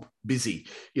pump busy.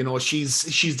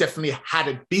 She's definitely had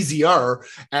it busier,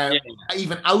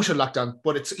 even out of lockdown.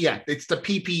 But it's the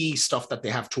PPE stuff that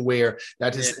they have to wear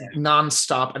that is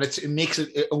non-stop, and it makes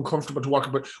it uncomfortable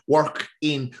to work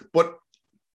in. But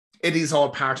it is all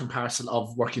part and parcel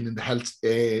of working in the health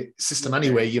system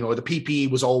anyway. The PPE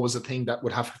was always a thing that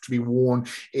would have to be worn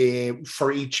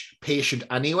for each patient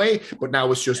anyway, but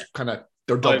now it's just kind of,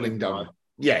 they're doubling down.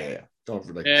 Yeah.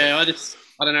 Totally. Yeah, I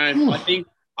don't know. I think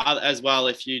as well,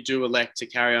 if you do elect to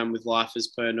carry on with life as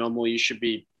per normal, you should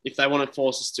be, if they want to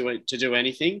force us to do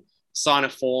anything, sign a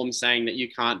form saying that you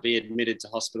can't be admitted to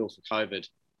hospital for COVID.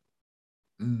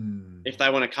 If they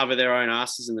want to cover their own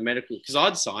asses in the medical, because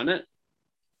I'd sign it.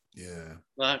 Yeah.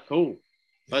 Cool.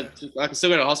 But I can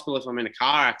still go to hospital if I'm in a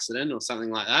car accident or something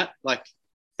like that.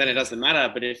 Then it doesn't matter.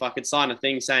 But if I could sign a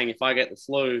thing saying if I get the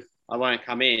flu, I won't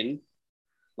come in,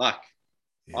 I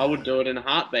would do it in a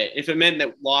heartbeat. If it meant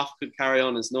that life could carry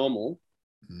on as normal,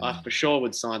 I for sure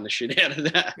would sign the shit out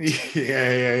of that.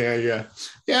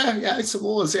 Yeah, I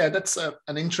suppose. Yeah, that's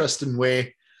an interesting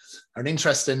way, of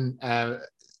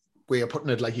putting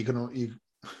it.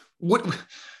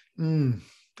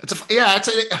 It's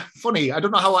funny. I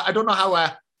don't know how.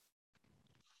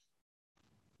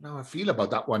 Now I feel about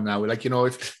that one now.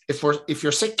 If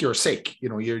you're sick, you're sick.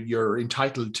 You're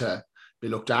entitled to be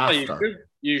looked after.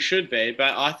 You should be,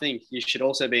 but I think you should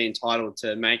also be entitled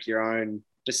to make your own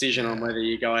decision on whether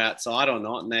you go outside or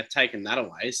not, and they've taken that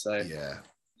away. So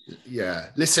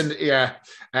Listen,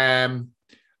 I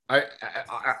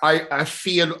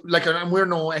feel and we're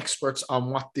no experts on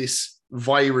what this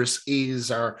virus is,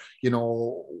 or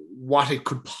what it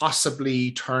could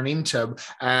possibly turn into,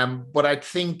 but I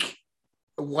think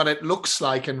what it looks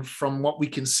like, and from what we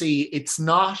can see, it's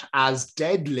not as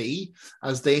deadly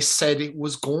as they said it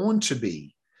was going to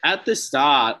be. At the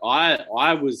start,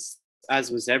 I was,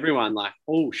 as was everyone,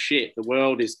 oh shit, the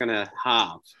world is going to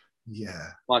halve.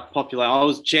 Yeah. I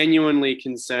was genuinely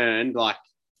concerned, the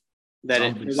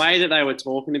way that they were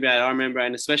talking about it, I remember,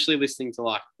 and especially listening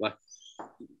to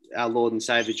our Lord and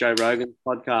Savior Joe Rogan's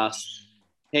podcast.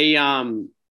 He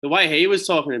the way he was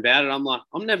talking about it, I'm like,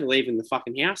 I'm never leaving the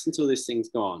fucking house until this thing's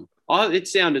gone. It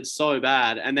sounded so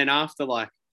bad. And then after like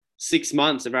 6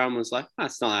 months, everyone was like, oh,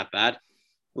 it's not that bad. I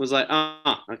was like,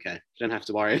 oh, okay. Don't have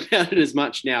to worry about it as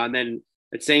much now. And then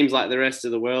it seems like the rest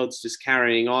of the world's just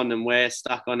carrying on and we're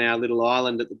stuck on our little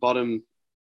island at the bottom.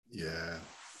 Yeah.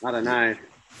 I don't know.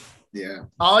 Yeah.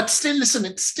 Oh, it's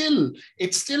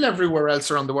still everywhere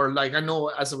else around the world. Like I know,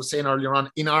 as I was saying earlier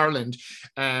on, in Ireland,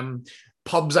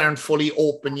 pubs aren't fully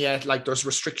open yet. Like there's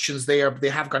restrictions there. They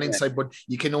have gone inside, but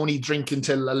you can only drink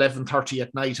until 11:30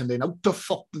 at night, and then out the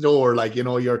fuck the door. Like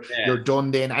you're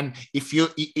done then. And if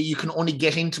you can only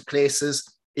get into places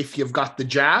if you've got the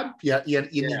jab. You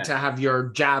need to have your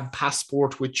jab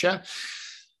passport with you.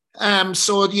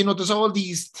 So there's all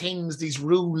these things, these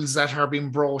rules that are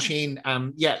being brought in.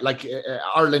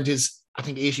 Ireland is, I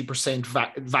think, 80%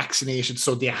 vaccinated,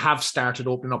 so they have started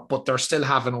opening up, but they're still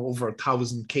having over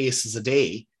 1,000 cases a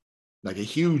day, like a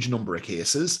huge number of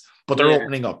cases, but they're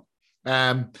opening up.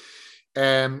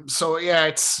 So yeah,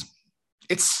 it's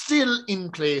still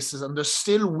in places, and there's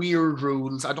still weird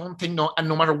rules. I don't think and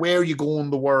no matter where you go in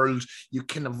the world, you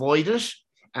can avoid it.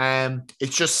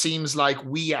 It just seems like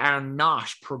we are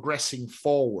not progressing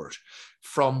forward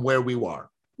from where we were.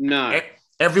 No.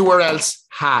 Everywhere else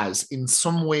has, in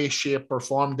some way, shape, or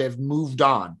form. They've moved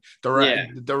on.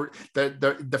 The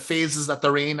phases that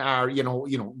they're in are,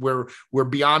 we're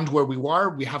beyond where we were.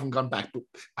 We haven't gone back. But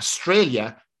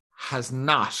Australia has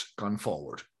not gone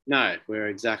forward. No, we're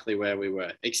exactly where we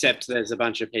were, except there's a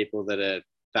bunch of people that are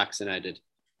vaccinated.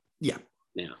 Yeah.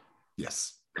 Now.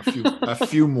 Yes. A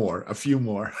few more.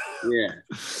 Yeah.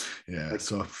 Yeah.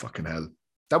 So fucking hell.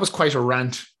 That was quite a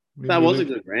rant. That was a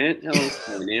good rant. How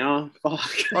long now?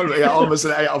 Fuck. Oh, yeah, almost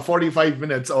 45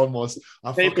 minutes almost.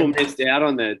 People missed out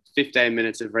on the 15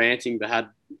 minutes of ranting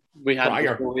we had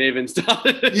before we even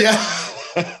started. Yeah.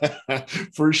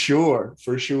 For sure.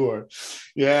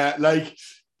 Yeah, like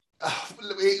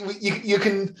you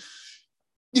can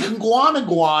go on and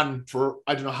go on for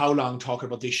I don't know how long talking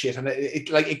about this shit, and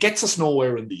it gets us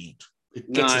nowhere in the end. It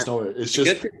gets us nowhere. It's just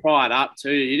gets you fired up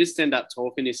too. You just end up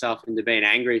talking yourself into being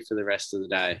angry for the rest of the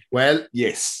day. Well,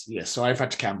 yes. So I've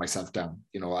had to calm myself down.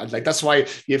 That's why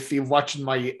if you're watching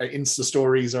my Insta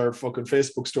stories or fucking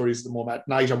Facebook stories at the moment at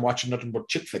night, I'm watching nothing but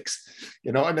chick flicks.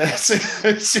 And it's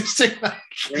just like,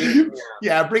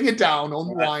 bring it down,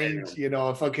 unwind.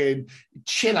 Fucking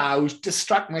chill out,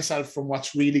 distract myself from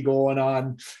what's really going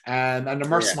on, and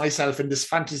immerse myself in this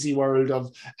fantasy world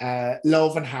of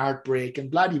love and heartbreak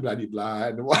and blah blah blah blah.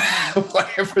 And whatever.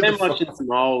 I've been watching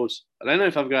some old. I don't know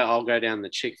if I'll go down the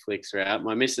chick flicks route.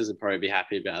 My missus would probably be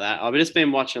happy about that. I've just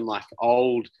been watching like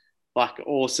old, like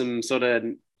awesome sort of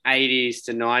 80s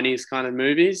to 90s kind of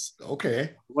movies.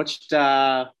 Okay. Watched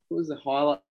what was the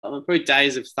highlight? Probably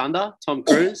Days of Thunder. Tom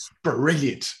Cruise. Oh,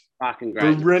 brilliant. Fucking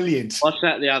great. Brilliant. Watched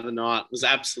that the other night. Was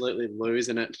absolutely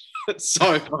losing it. It's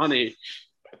so funny.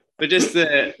 But just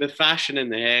the fashion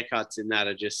and the haircuts in that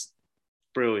are just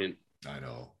brilliant. I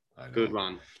know. Good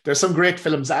one. There's some great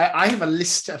films. I have a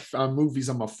list of movies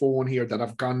on my phone here that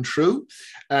I've gone through.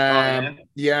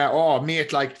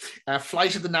 Mate, like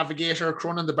Flight of the Navigator,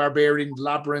 Conan the Barbarian,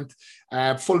 Labyrinth,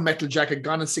 Full Metal Jacket,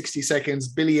 Gone in 60 Seconds,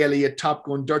 Billy Elliot, Top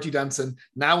Gun, Dirty Dancing,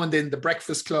 Now and Then, The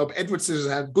Breakfast Club, Edward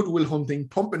Scissorhands, Good Will Hunting,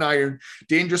 Pumping Iron,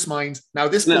 Dangerous Minds. Now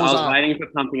this goes on. I was waiting for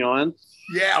Pumping Iron.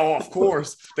 Yeah, of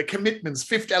course. The Commitments,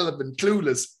 Fifth Element,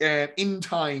 Clueless, In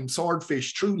Time,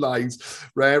 Swordfish, True Lies,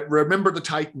 Remember the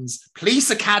Titans, Police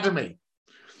Academy.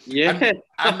 Yeah.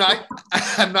 And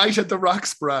Night at the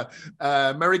Roxburgh,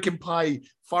 American Pie,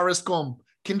 Forrest Gump,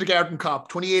 Kindergarten Cop,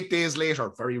 28 Days Later,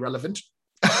 very relevant.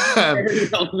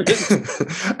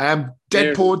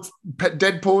 Dead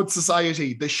Poets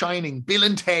Society, The Shining, Bill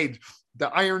and Ted, The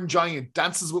Iron Giant,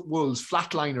 Dances with Wolves,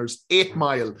 Flatliners, 8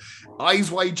 Mile, Eyes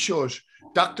Wide Shut,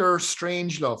 Dr.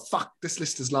 Strangelove. Fuck, this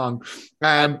list is long.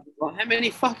 How many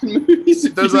fucking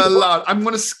movies? There's a lot. I'm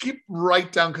going to skip right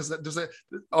down because there's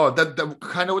the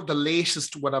kind of the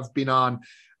latest what I've been on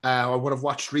or what I've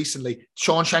watched recently.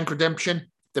 Shawshank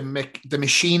Redemption, The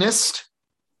Machinist.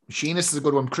 Machinist is a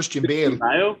good one. Christian Bale.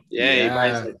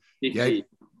 Yeah.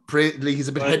 He's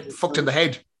a bit fucked in the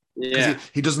head. Yeah.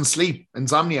 He doesn't sleep.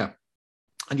 Insomnia.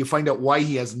 And you find out why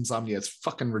he has insomnia. It's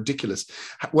fucking ridiculous.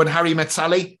 When Harry Met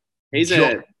Sally.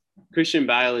 Christian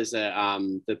Bale is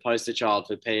the poster child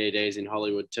for PEDs in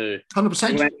Hollywood too.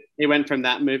 100%. He went from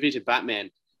that movie to Batman.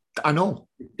 I know.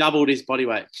 He doubled his body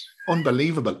weight.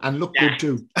 Unbelievable. And look good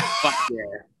too. Fuck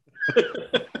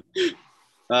yeah.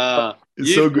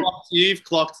 It's so good. You've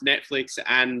clocked Netflix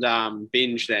and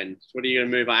Binge. Then what are you going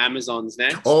to move on? Amazon's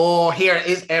next. Oh, here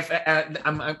is if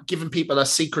I'm giving people a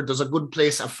secret. There's a good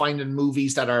place of finding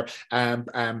movies that are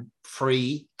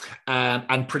free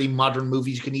and pretty modern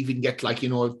movies. You can even get like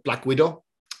Black Widow.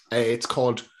 It's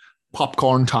called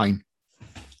Popcorn Time.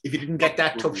 If you didn't get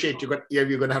that tough shit, you're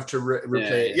going to have to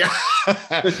replay it. Yeah.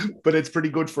 But it's pretty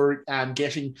good for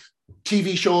getting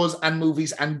TV shows and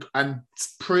movies and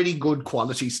pretty good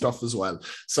quality stuff as well.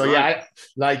 So yeah,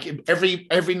 like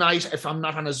every night, if I'm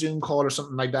not on a Zoom call or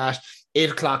something like that,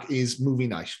 8:00 is movie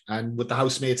night. And with the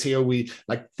housemates here, we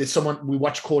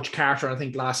watched Coach Carter, I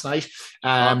think, last night.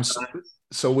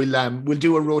 So we'll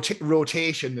do a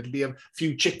rotation. It'll be a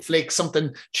few chick flicks,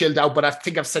 something chilled out. But I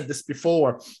think I've said this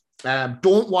before.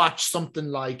 Don't watch something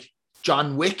like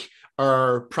John Wick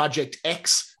or Project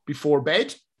X before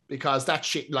bed, because that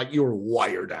shit, like, you're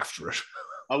wired after it.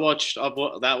 I've watched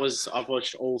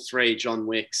all 3 John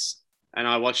Wicks, and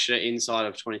I watched it inside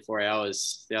of 24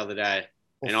 hours the other day.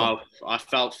 And I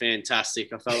felt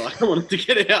fantastic. I felt like I wanted to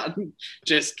get out and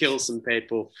just kill some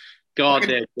people. God,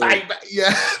 they're good.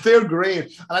 Yeah, they're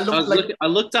great. And I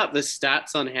looked up the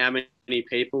stats on how many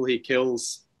people he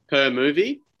kills per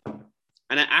movie,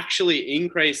 and it actually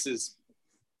increases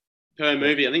per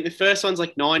movie. I think the first one's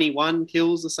like 91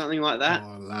 kills or something like that.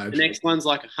 The next one's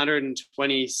like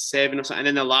 127 or something. And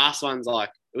then the last one's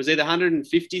like, it was either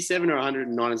 157 or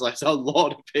 109. It's like, so a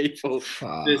lot of people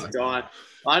just died.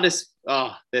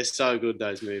 They're so good,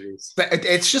 those movies. But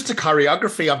it's just the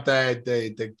choreography of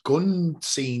the gun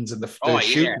scenes and the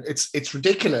shooting. Yeah. It's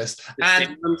ridiculous. The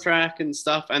soundtrack and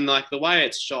stuff, and like the way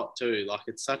it's shot too. Like,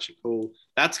 it's such a cool.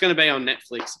 That's going to be on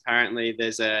Netflix. Apparently,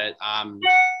 there's a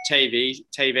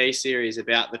TV series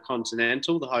about the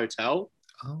Continental, the hotel.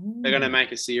 Oh. They're going to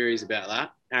make a series about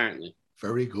that. Apparently,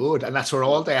 very good, and that's where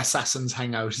all the assassins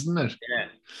hang out, isn't it? Yeah.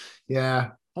 Yeah,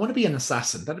 I want to be an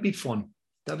assassin. That'd be fun.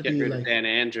 That'd Get be rid like of Dan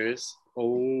Andrews.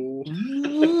 Oh,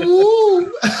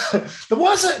 there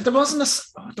was an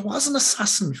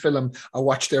assassin film I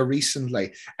watched there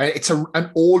recently. It's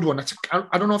an old one.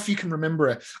 I don't know if you can remember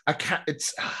it. I can't.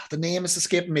 It's the name is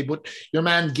escaping me, but your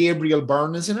man Gabriel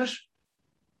Byrne is in it.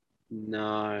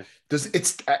 No,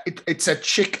 it's a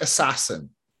chick assassin.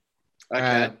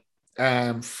 Okay.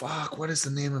 What is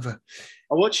the name of it?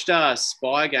 I watched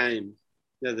Spy Game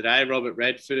the other day. Robert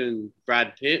Redford and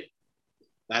Brad Pitt.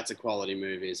 That's a quality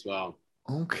movie as well.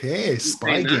 Okay,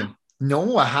 Spy Game.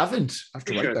 No, I haven't. I have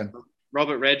to write that.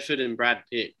 Robert Redford and Brad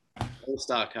Pitt,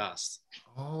 all-star cast.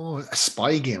 Oh, a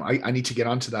Spy Game. I need to get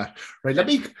onto that. Right, let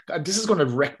me. This is going to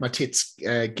wreck my tits.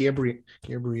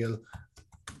 Gabriel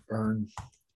Byrne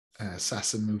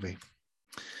assassin movie.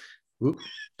 Oop,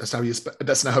 that's how you spell.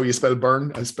 That's not how you spell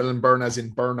burn. I'm spelling burn as in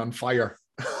burn on fire.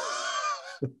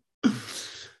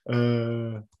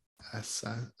 What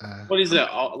is it?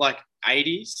 Like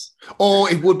 80s? Oh,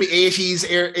 it would be 80s,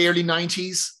 early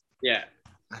 90s. Yeah.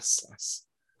 Assassin.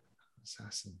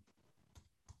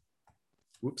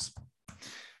 Whoops.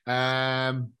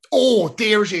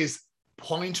 There it is.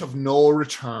 Point of No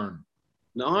Return.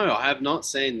 No, I have not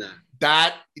seen that.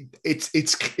 That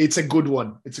it's a good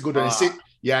one. It's a good one. It's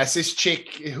this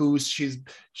chick she's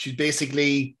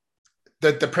basically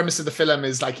the premise of the film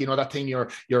is like, that thing,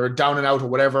 you're down and out or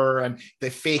whatever, and they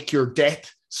fake your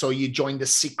death. So you join the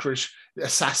secret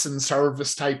assassin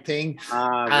service type thing.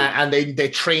 And they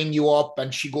train you up,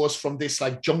 and she goes from this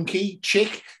like junkie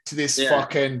chick to this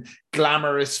fucking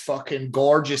glamorous, fucking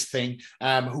gorgeous thing,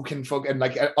 who can fucking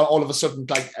like all of a sudden,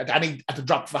 like at the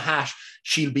drop of a hat,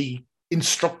 she'll be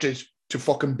instructed to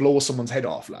fucking blow someone's head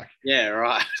off. Like, yeah,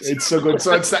 right. It's so good.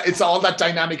 So it's all that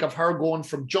dynamic of her going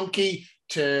from junkie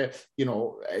to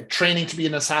training to be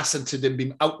an assassin to then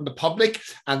being out in the public,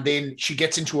 and then she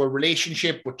gets into a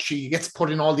relationship, but she gets put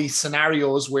in all these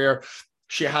scenarios where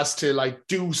she has to like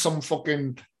do some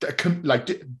fucking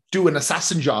like do an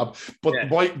assassin job, but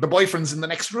the boyfriend's in the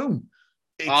next room.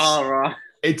 Right.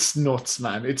 It's nuts,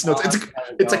 man. It's nuts.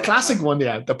 It's a classic one.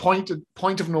 Yeah, the point of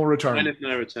no return. Point of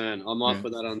no return. I might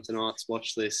put that on tonight's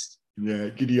watch list. Yeah,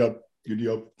 giddy up.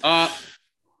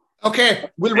 Okay,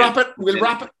 we'll wrap it.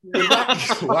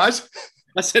 What?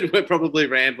 I said we're probably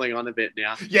rambling on a bit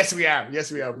now. Yes, we are.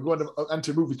 We're going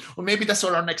into movies. Well, maybe that's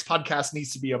what our next podcast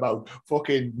needs to be about: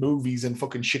 fucking movies and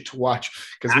fucking shit to watch.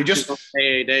 Because we just on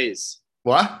PADs.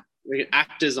 What? We get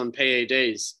actors on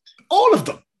PADs. All of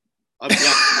them.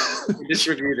 We just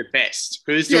review the best.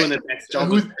 Who's doing the best job?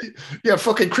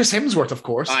 Fucking Chris Hemsworth, of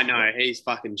course. I know, he's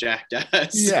fucking jacked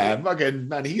ass. Yeah, fucking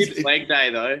man. It's leg day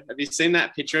though. Have you seen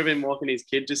that picture of him walking his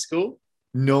kid to school?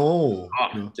 No.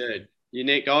 No. Dude, you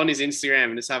need go on his Instagram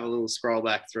and just have a little scroll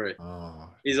back through.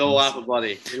 He's all upper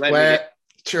body.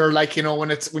 Sure, like, you know,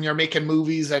 when you're making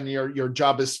movies and your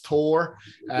job is Thor,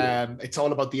 it's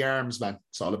all about the arms, man.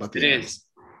 It's all about the arms.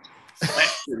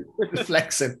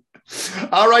 Flexing.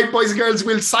 All right, boys and girls,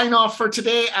 we'll sign off for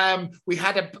today. We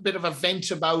had a bit of a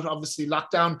vent about, obviously,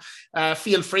 lockdown.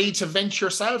 Feel free to vent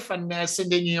yourself and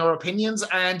send in your opinions,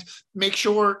 and make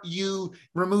sure you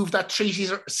remove that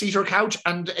three-seater couch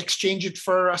and exchange it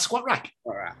for a squat rack.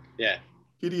 All right. Yeah.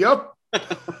 Giddy up.